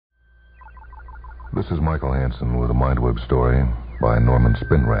This is Michael Hansen with a MindWebs story by Norman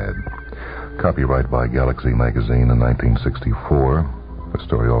Spinrad. Copyright by Galaxy Magazine in 1964. The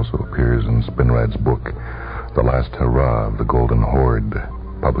story also appears in Spinrad's book, The Last Hurrah of the Golden Horde,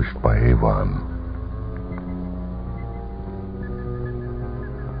 published by Avon.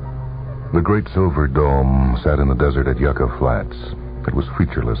 The Great Silver Dome sat in the desert at Yucca Flats. It was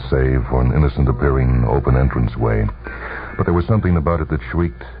featureless save for an innocent-appearing open entranceway, but there was something about it that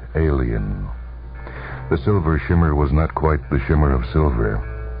shrieked alien. The silver shimmer was not quite the shimmer of silver.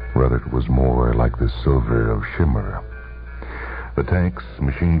 Rather, it was more like the silver of shimmer. The tanks,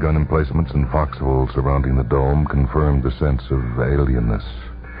 machine gun emplacements, and foxholes surrounding the dome confirmed the sense of alienness.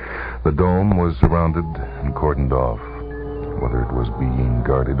 The dome was surrounded and cordoned off. Whether it was being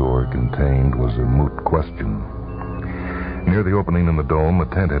guarded or contained was a moot question. Near the opening in the dome, a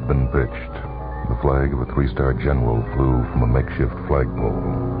tent had been pitched. The flag of a 3-star general flew from a makeshift flagpole.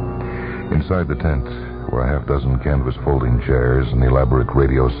 Inside the tent were a half-dozen canvas folding chairs, an elaborate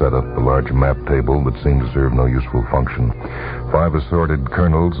radio setup, a large map table that seemed to serve no useful function, 5 assorted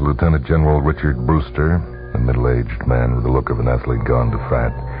colonels, Lieutenant General Richard Brewster, a middle-aged man with the look of an athlete gone to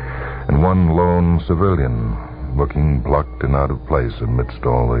fat, and one lone civilian, looking plucked and out of place amidst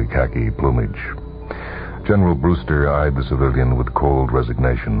all the khaki plumage. General Brewster eyed the civilian with cold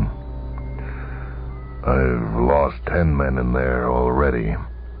resignation. "I've lost 10 men in there already,"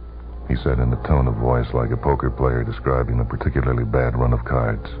 he said in a tone of voice like a poker player describing a particularly bad run of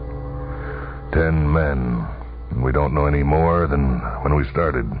cards. 10 men, and we don't know any more than when we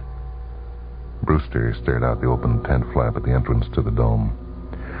started. Brewster stared out the open tent flap at the entrance to the dome.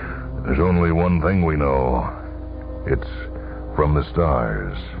 "There's only one thing we know. It's from the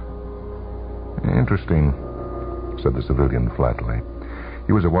stars." "Interesting," said the civilian flatly.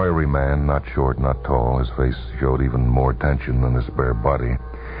 He was a wiry man, not short, not tall. His face showed even more tension than his spare body.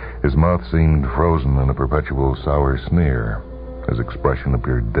 His mouth seemed frozen in a perpetual sour sneer. His expression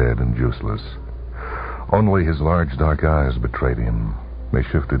appeared dead and useless. Only his large dark eyes betrayed him. They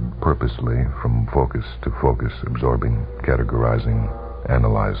shifted purposely from focus to focus, absorbing, categorizing,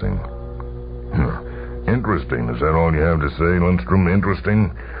 analyzing. "Interesting. Is that all you have to say, Lindstrom?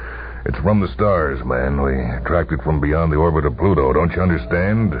 Interesting? It's from the stars, man. We tracked it from beyond the orbit of Pluto. Don't you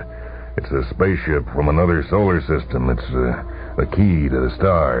understand? It's a spaceship from another solar system. It's the key to the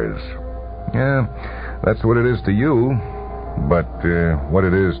stars." "Yeah, that's what it is to you. But what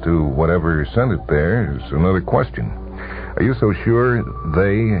it is to whatever sent it there is another question. Are you so sure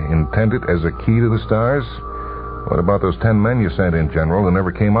they intend it as a key to the stars? What about those 10 men you sent in, General, who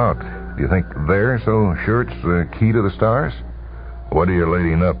never came out? Do you think they're so sure it's the key to the stars?" "What are you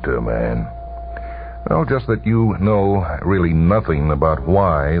leading up to, man?" "Well, just that you know really nothing about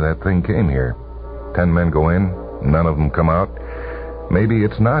why that thing came here. 10 men go in, none of them come out. Maybe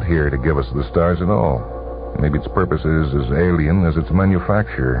it's not here to give us the stars at all. Maybe its purpose is as alien as its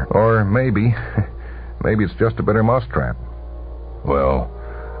manufacturer. Or maybe it's just a better mousetrap." "Well,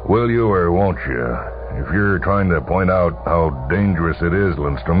 will you or won't you? If you're trying to point out how dangerous it is,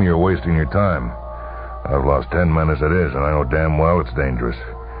 Lindstrom, you're wasting your time. I've lost 10 men as it is, and I know damn well it's dangerous.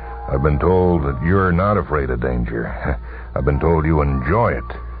 I've been told that you're not afraid of danger. I've been told you enjoy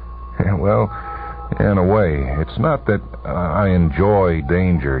it." "Well, in a way, it's not that I enjoy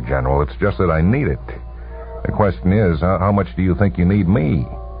danger, General. It's just that I need it. The question is, how much do you think you need me?"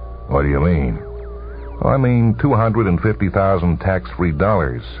 "What do you mean?" "Well, I mean $250,000 tax-free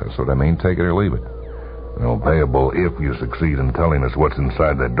dollars. That's what I mean. Take it or leave it." "Well, payable if you succeed in telling us what's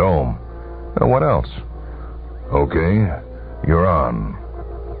inside that dome." "Well, what else?" "Okay, you're on."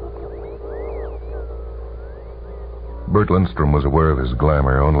 Bert Lindstrom was aware of his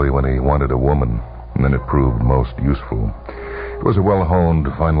glamour only when he wanted a woman, and then it proved most useful. It was a well-honed,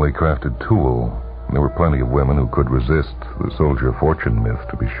 finely crafted tool. There were plenty of women who could resist the soldier of fortune myth,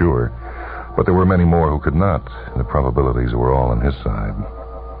 to be sure, but there were many more who could not. The probabilities were all on his side,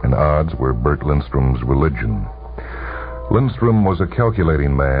 and odds were Bert Lindstrom's religion. Lindstrom was a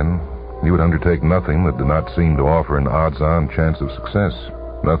calculating man. He would undertake nothing that did not seem to offer an odds-on chance of success,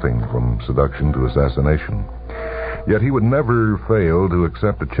 nothing from seduction to assassination. Yet he would never fail to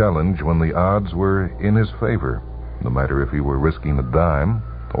accept a challenge when the odds were in his favor, no matter if he were risking a dime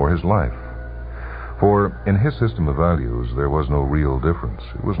or his life. For in his system of values, there was no real difference.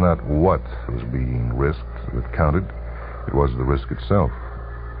 It was not what was being risked that counted. It was the risk itself.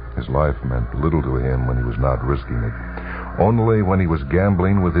 His life meant little to him when he was not risking it. Only when he was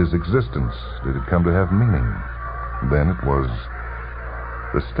gambling with his existence did it come to have meaning. Then it was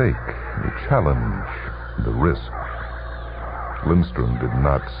the stake, the challenge, the risk. Lindstrom did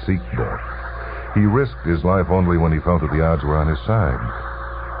not seek death. He risked his life only when he felt that the odds were on his side.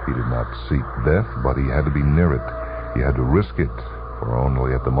 He did not seek death, but he had to be near it. He had to risk it, for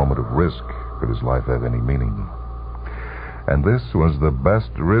only at the moment of risk could his life have any meaning. And this was the best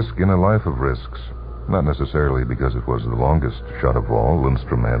risk in a life of risks. Not necessarily because it was the longest shot of all.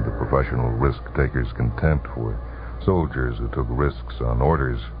 Lindstrom had the professional risk-taker's contempt for soldiers who took risks on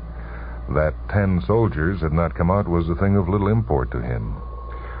orders. That 10 soldiers had not come out was a thing of little import to him.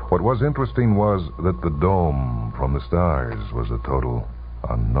 What was interesting was that the dome from the stars was a total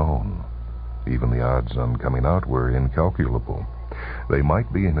unknown. Even the odds on coming out were incalculable. They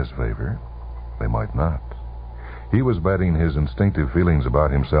might be in his favor. They might not. He was betting his instinctive feelings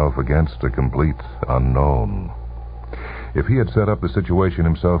about himself against a complete unknown. If he had set up the situation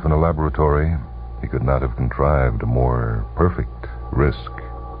himself in a laboratory, he could not have contrived a more perfect risk.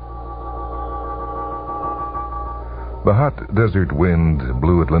 The hot desert wind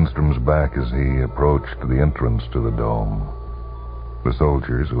blew at Lindstrom's back as he approached the entrance to the dome. The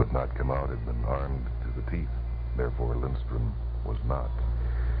soldiers who had not come out had been armed to the teeth. Therefore, Lindstrom was not.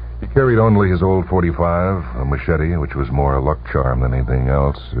 He carried only his old .45, a machete, which was more a luck charm than anything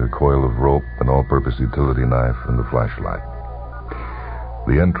else, a coil of rope, an all-purpose utility knife, and a flashlight.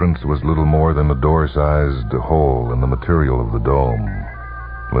 The entrance was little more than a door-sized hole in the material of the dome.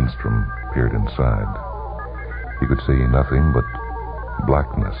 Lindstrom peered inside. He could see nothing but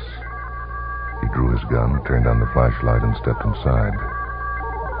blackness. He drew his gun, turned on the flashlight, and stepped inside.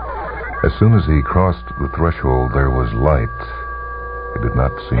 As soon as he crossed the threshold, there was light. It did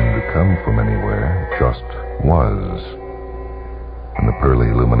not seem to come from anywhere. It just was. In the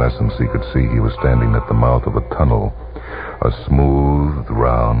pearly luminescence, he could see he was standing at the mouth of a tunnel. A smooth,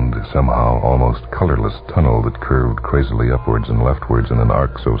 round, somehow almost colorless tunnel that curved crazily upwards and leftwards in an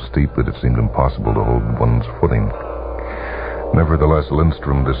arc so steep that it seemed impossible to hold one's footing. Nevertheless,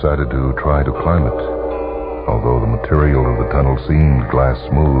 Lindstrom decided to try to climb it. Although the material of the tunnel seemed glass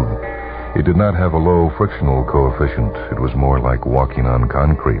smooth, it did not have a low frictional coefficient. It was more like walking on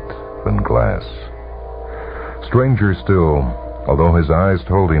concrete than glass. Stranger still, although his eyes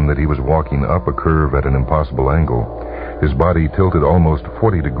told him that he was walking up a curve at an impossible angle, his body tilted almost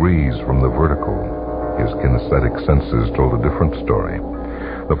 40 degrees from the vertical. His kinesthetic senses told a different story.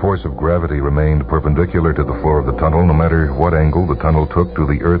 The force of gravity remained perpendicular to the floor of the tunnel, no matter what angle the tunnel took to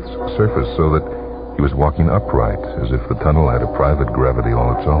the Earth's surface, so that he was walking upright, as if the tunnel had a private gravity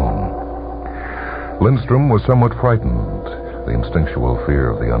all its own. Lindstrom was somewhat frightened, the instinctual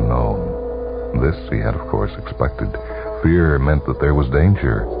fear of the unknown. This he had, of course, expected. Fear meant that there was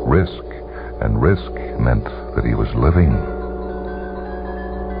danger, risk, and risk meant that he was living.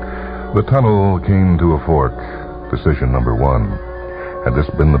 The tunnel came to a fork. Decision number 1. Had this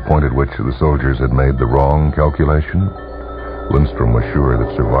been the point at which the soldiers had made the wrong calculation? Lindstrom was sure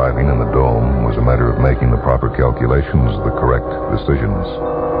that surviving in the dome was a matter of making the proper calculations, the correct decisions.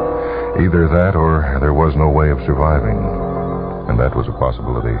 Either that or there was no way of surviving. And that was a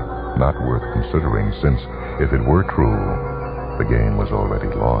possibility not worth considering, since if it were true, the game was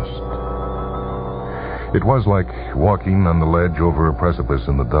already lost. It was like walking on the ledge over a precipice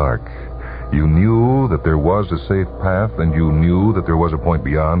in the dark. You knew that there was a safe path, and you knew that there was a point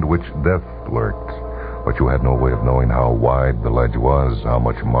beyond which death lurked. But you had no way of knowing how wide the ledge was, how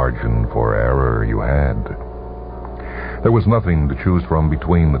much margin for error you had. There was nothing to choose from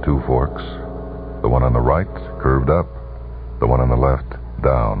between the two forks. The one on the right curved up, the one on the left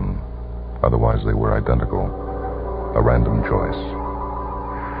down. Otherwise they were identical. A random choice.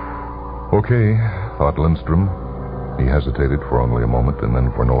 Okay, thought Lindstrom. He hesitated for only a moment, and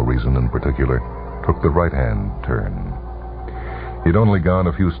then, for no reason in particular, took the right-hand turn. He'd only gone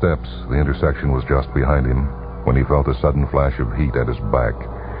a few steps. The intersection was just behind him when he felt a sudden flash of heat at his back.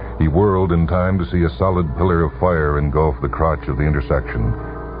 He whirled in time to see a solid pillar of fire engulf the crotch of the intersection,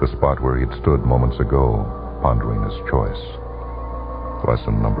 the spot where he had stood moments ago, pondering his choice.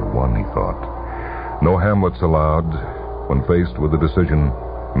 Lesson number 1, he thought. No Hamlets allowed. When faced with a decision,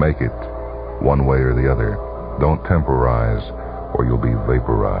 make it, one way or the other. Don't temporize, or you'll be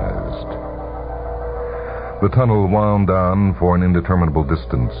vaporized. The tunnel wound on for an indeterminable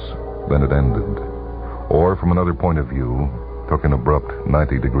distance, then it ended. Or, from another point of view, took an abrupt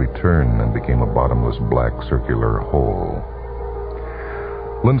 90-degree turn and became a bottomless black circular hole.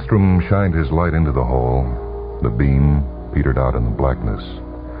 Lindstrom shined his light into the hole. The beam petered out in the blackness.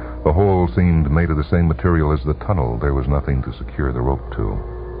 The hole seemed made of the same material as the tunnel. There was nothing to secure the rope to.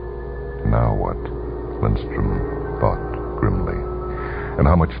 Now what? Lindstrom thought grimly. And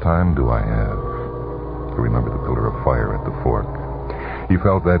how much time do I have? He remembered the pillar of fire at the fork. He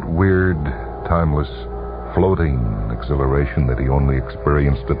felt that weird, timeless, floating exhilaration that he only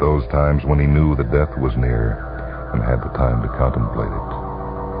experienced at those times when he knew that death was near and had the time to contemplate it.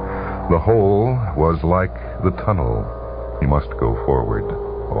 The hole was like the tunnel. He must go forward,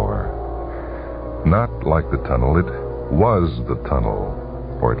 or not like the tunnel. It was the tunnel,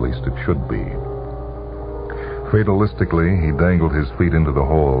 or at least it should be. Fatalistically, he dangled his feet into the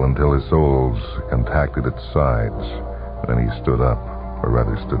hole until his soles contacted its sides. Then he stood up, or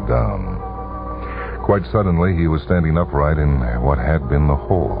rather stood down. Quite suddenly, he was standing upright in what had been the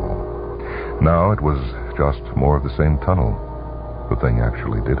hole. Now it was just more of the same tunnel. The thing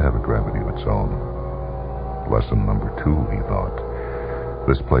actually did have a gravity of its own. Lesson number 2, he thought.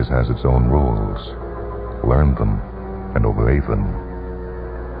 This place has its own rules. Learn them and obey them.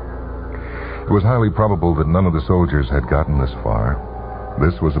 It was highly probable that none of the soldiers had gotten this far.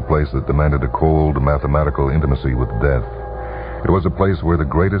 This was a place that demanded a cold, mathematical intimacy with death. It was a place where the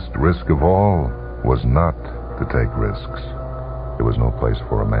greatest risk of all was not to take risks. It was no place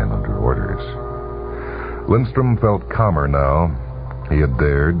for a man under orders. Lindstrom felt calmer now. He had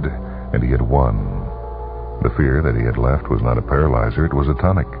dared, and he had won. The fear that he had left was not a paralyzer, it was a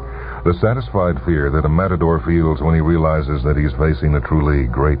tonic. The satisfied fear that a matador feels when he realizes that he's facing a truly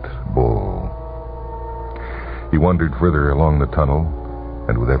great bull. He wandered further along the tunnel,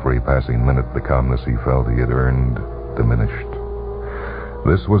 and with every passing minute the calmness he felt he had earned diminished.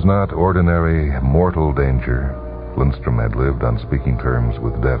 This was not ordinary mortal danger. Lindstrom had lived on speaking terms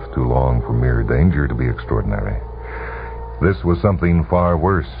with death too long for mere danger to be extraordinary. This was something far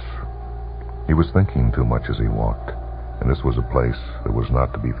worse. He was thinking too much as he walked. And this was a place that was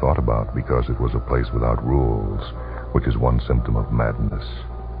not to be thought about because it was a place without rules, which is one symptom of madness.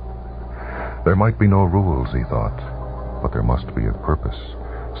 There might be no rules, he thought, but there must be a purpose.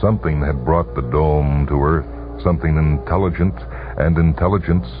 Something had brought the dome to Earth, something intelligent, and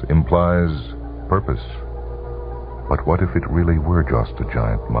intelligence implies purpose. But what if it really were just a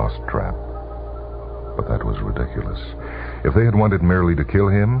giant mousetrap? But that was ridiculous. If they had wanted merely to kill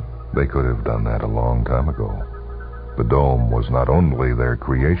him, they could have done that a long time ago. The dome was not only their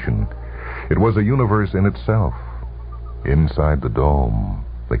creation, it was a universe in itself. Inside the dome,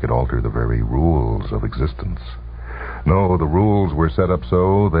 they could alter the very rules of existence. No, the rules were set up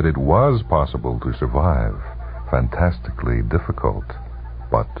so that it was possible to survive. Fantastically difficult,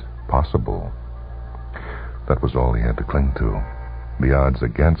 but possible. That was all he had to cling to. The odds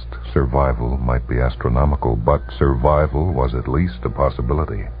against survival might be astronomical, but survival was at least a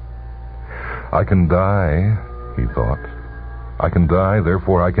possibility. I can die, he thought. I can die,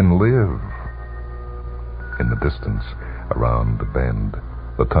 therefore I can live. In the distance, around the bend,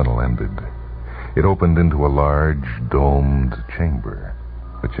 the tunnel ended. It opened into a large, domed chamber.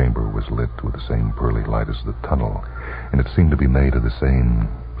 The chamber was lit with the same pearly light as the tunnel, and it seemed to be made of the same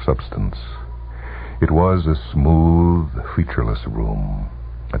substance. It was a smooth, featureless room,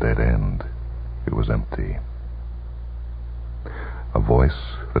 a dead end. It was empty. A voice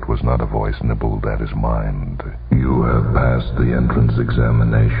that was not a voice nibbled at his mind. You have passed the entrance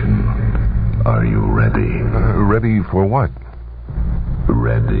examination. Are you ready? Ready for what?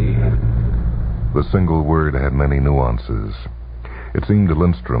 Ready. The single word had many nuances. It seemed to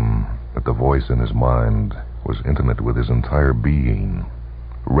Lindstrom that the voice in his mind was intimate with his entire being.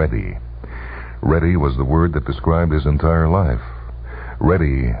 Ready. Ready was the word that described his entire life.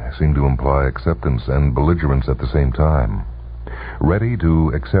 Ready seemed to imply acceptance and belligerence at the same time. Ready to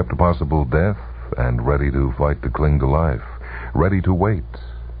accept possible death and ready to fight to cling to life. Ready to wait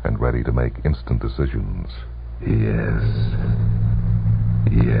and ready to make instant decisions. Yes.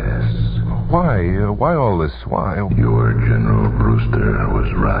 Yes. Why? Why all this? Why? Your General Brewster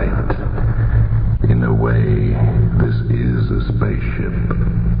was right. In a way, this is a spaceship,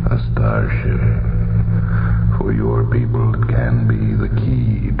 a starship. For your people, it can be the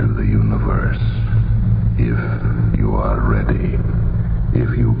key to the universe. If you are ready,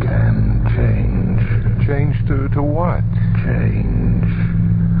 if you can change. Change to what? Change.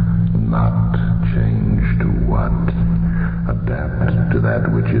 Not change to what? Adapt to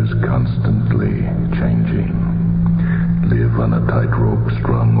that which is constantly changing. Live on a tightrope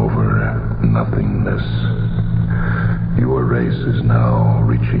strung over nothingness. Your race is now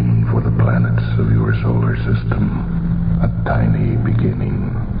reaching for the planets of your solar system. A tiny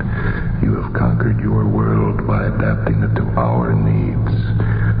beginning. You have conquered your world by adapting it to our needs.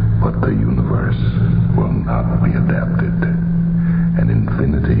 But the universe will not be adapted. An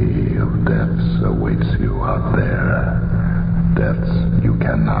infinity of deaths awaits you out there. Deaths you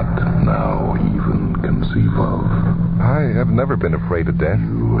cannot now even conceive of. I have never been afraid of death.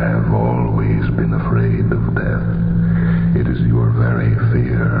 You have always been afraid of death. It is your very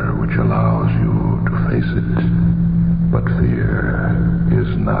fear which allows you to face it. But fear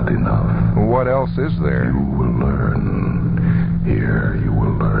is not enough. What else is there? You will learn. Here you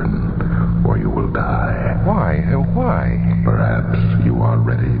will learn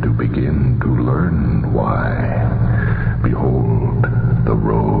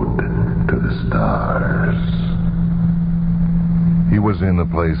was in a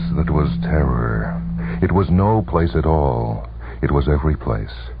place that was terror. It was no place at all. It was every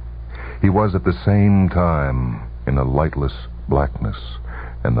place. He was at the same time in a lightless blackness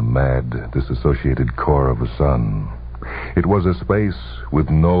and the mad, disassociated core of a sun. It was a space with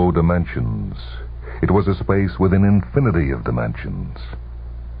no dimensions. It was a space with an infinity of dimensions.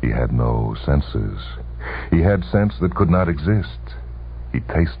 He had no senses. He had sense that could not exist. He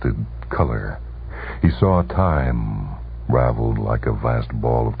tasted color. He saw time raveled like a vast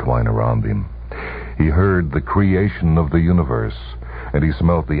ball of twine around him. He heard the creation of the universe, and he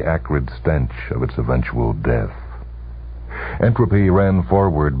smelt the acrid stench of its eventual death. Entropy ran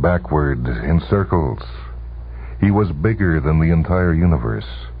forward, backward, in circles. He was bigger than the entire universe.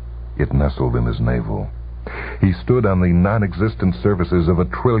 It nestled in his navel. He stood on the non-existent surfaces of 1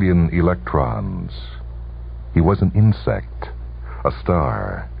 trillion electrons. He was an insect, a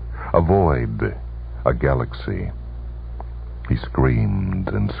star, a void, a galaxy. He screamed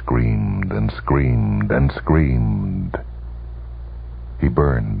and screamed and screamed and screamed. He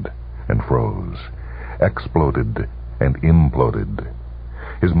burned and froze, exploded and imploded.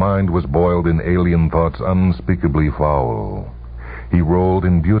 His mind was boiled in alien thoughts unspeakably foul. He rolled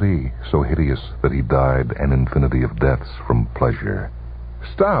in beauty so hideous that he died an infinity of deaths from pleasure.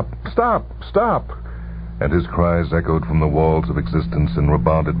 Stop! Stop! Stop! And his cries echoed from the walls of existence and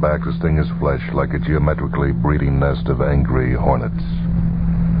rebounded back to sting his flesh like a geometrically breeding nest of angry hornets.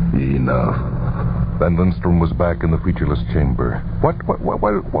 Enough. Then Lindstrom was back in the featureless chamber. What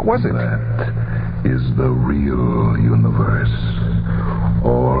was it? That is the real universe.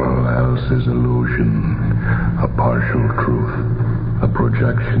 All else is illusion, a partial truth, a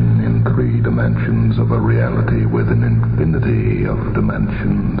projection in 3 dimensions of a reality with an infinity of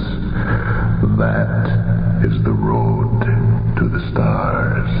dimensions. That is the road to the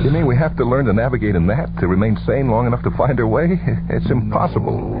stars. You mean we have to learn to navigate in that to remain sane long enough to find our way? It's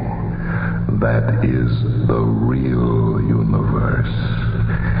impossible. No. That is the real universe.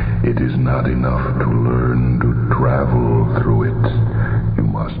 It is not enough to learn to travel through it. You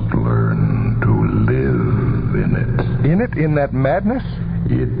must learn to live in it. In it? In that madness?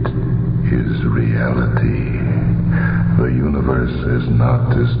 It is reality. The universe is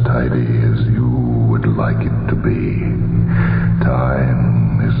not as tidy as you would like it to be.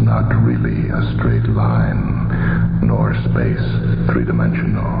 Time is not really a straight line, nor space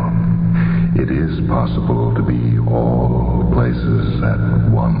 3-dimensional. It is possible to be all places at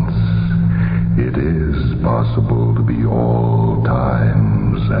once. It is possible to be all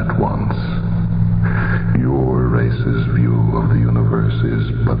times at once. Your race's view of the universe is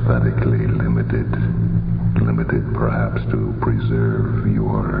pathetically limited. Limited perhaps to preserve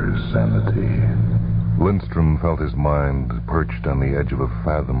your sanity. Lindstrom felt his mind perched on the edge of a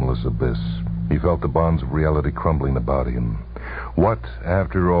fathomless abyss. He felt the bonds of reality crumbling about him. What,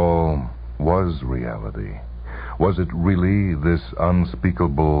 after all, was reality? Was it really this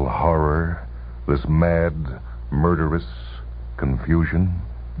unspeakable horror, this mad, murderous confusion?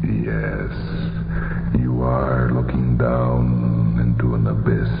 Yes, you are looking down into an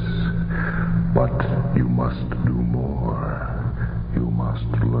abyss, but you must do more. You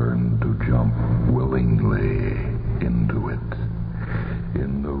must learn to jump willingly into it.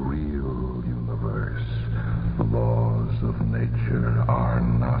 In the real universe, the laws of nature are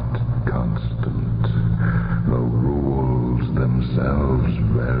not constant. The rules themselves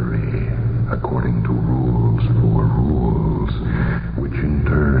vary according to rules for rules, which in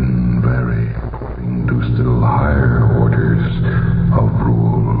turn vary according to still higher orders of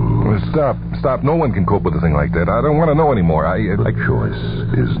rules. Well, stop. No one can cope with a thing like that. I don't want to know anymore. The choice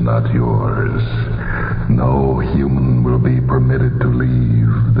is not yours. No human will be permitted to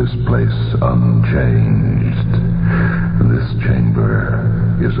leave this place unchanged. This chamber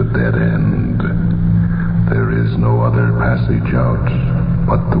is a dead end. There is no other passage out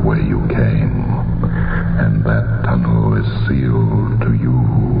but the way you came. And that tunnel is sealed to you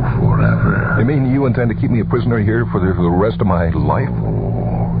forever. You mean you intend to keep me a prisoner here for the rest of my life?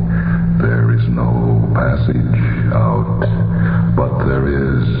 Oh, there is no passage out, but there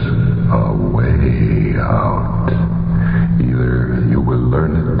is a way out. Either you will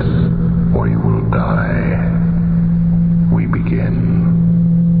learn it, or you will die. We begin.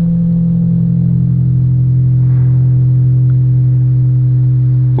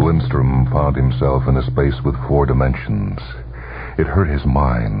 Lindstrom found himself in a space with 4 dimensions. It hurt his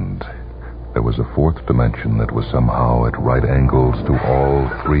mind. There was a 4th dimension that was somehow at right angles to all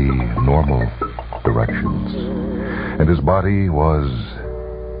 3 normal directions. And his body was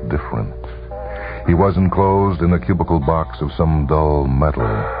different. He was enclosed in a cubical box of some dull metal,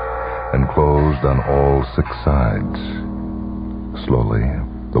 enclosed on all 6 sides. Slowly,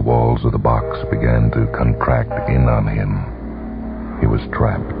 the walls of the box began to contract in on him. He was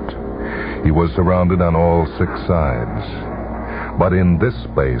trapped. He was surrounded on all 6 sides. But in this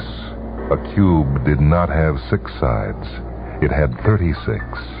space, a cube did not have 6 sides. It had 36.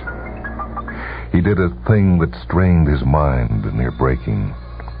 He did a thing that strained his mind near breaking.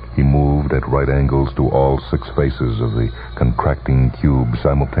 He moved at right angles to all 6 faces of the contracting cube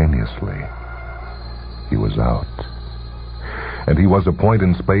simultaneously. He was out. And he was a point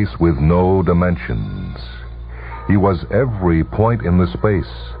in space with no dimensions. He was every point in the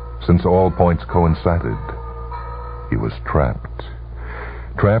space, since all points coincided. He was trapped.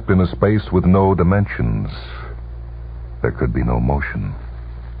 Trapped in a space with no dimensions. There could be no motion.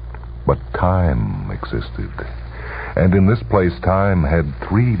 But time existed. And in this place, time had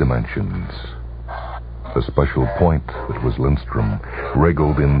 3 dimensions. The special point that was Lindstrom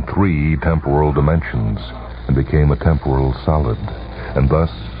wriggled in 3 temporal dimensions and became a temporal solid. And thus,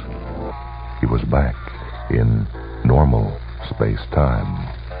 he was back in normal space-time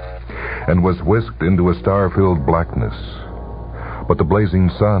and was whisked into a star-filled blackness. But the blazing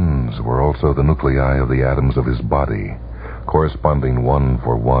suns were also the nuclei of the atoms of his body, corresponding one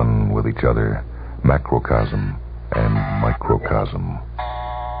for one with each other, macrocosm and microcosm.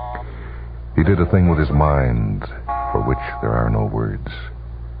 He did a thing with his mind for which there are no words,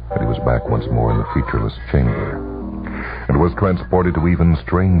 and he was back once more in the featureless chamber, and was transported to even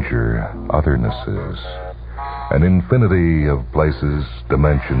stranger othernesses, an infinity of places,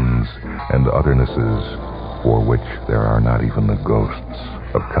 dimensions, and othernesses for which there are not even the ghosts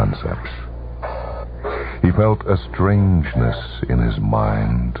of concepts. He felt a strangeness in his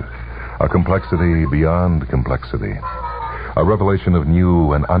mind, a complexity beyond complexity, a revelation of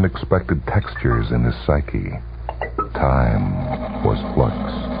new and unexpected textures in his psyche. Time was flux.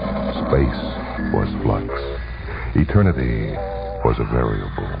 Space was flux. Eternity was a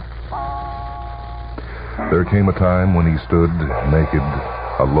variable. There came a time when he stood naked,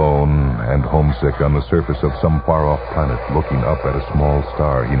 alone, and homesick on the surface of some far-off planet, looking up at a small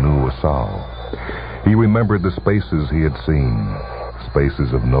star he knew was Sol. He remembered the spaces he had seen,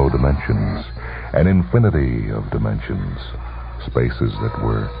 spaces of no dimensions, an infinity of dimensions, spaces that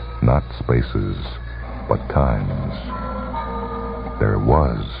were not spaces, but times. There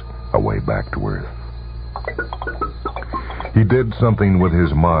was a way back to Earth. He did something with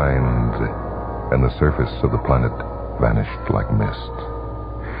his mind, and the surface of the planet vanished like mist.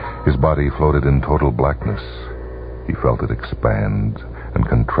 His body floated in total blackness. He felt it expand and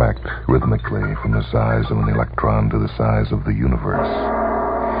contract rhythmically from the size of an electron to the size of the universe.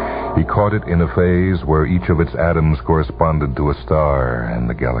 He caught it in a phase where each of its atoms corresponded to a star and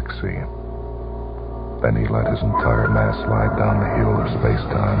the galaxy. Then he let his entire mass slide down the hill of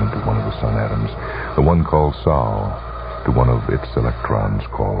space-time into one of the sun atoms, the one called Sol, to one of its electrons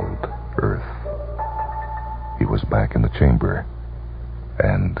called Earth. He was back in the chamber,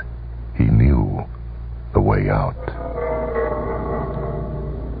 and he knew the way out.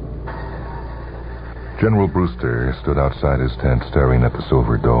 General Brewster stood outside his tent staring at the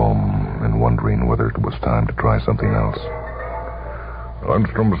silver dome and wondering whether it was time to try something else.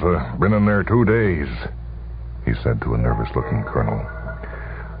 Lundstrom's been in there 2 days, he said to a nervous-looking colonel.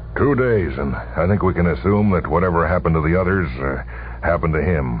 2 days, and I think we can assume that whatever happened to the others happened to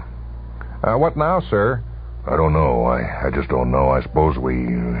him. What now, sir? I don't know. I just don't know. I suppose we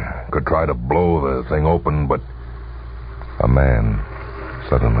could try to blow the thing open, but... A man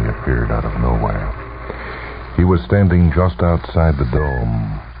suddenly appeared out of nowhere. He was standing just outside the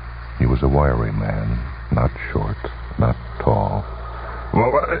dome. He was a wiry man, not short, not tall.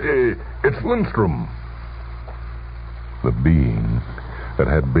 Well, it's Lindstrom. The being that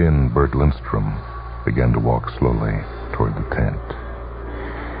had been Bert Lindstrom began to walk slowly toward the tent.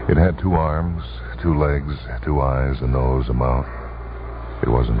 It had 2 arms, 2 legs, 2 eyes, a nose, a mouth. It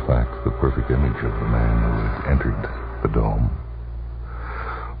was, in fact, the perfect image of the man who had entered the dome.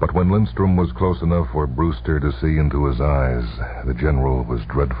 But when Lindstrom was close enough for Brewster to see into his eyes, the general was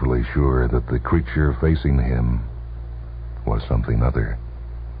dreadfully sure that the creature facing him was something other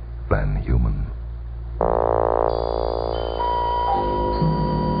than human.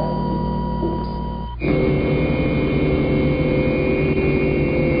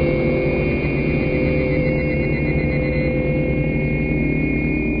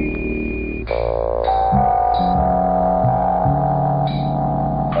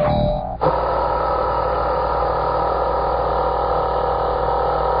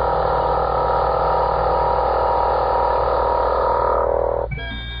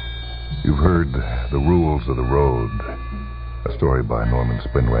 You've heard The Rules of the Road, story by Norman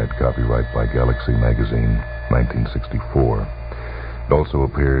Spinrad, copyright by Galaxy Magazine, 1964. It also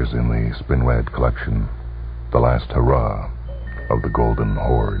appears in the Spinrad collection, The Last Hurrah of the Golden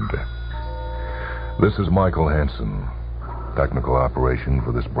Horde. This is Michael Hansen. Technical operation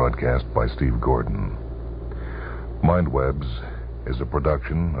for this broadcast by Steve Gordon. MindWebs is a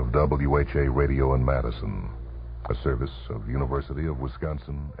production of WHA Radio in Madison, a service of University of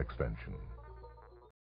Wisconsin Extension.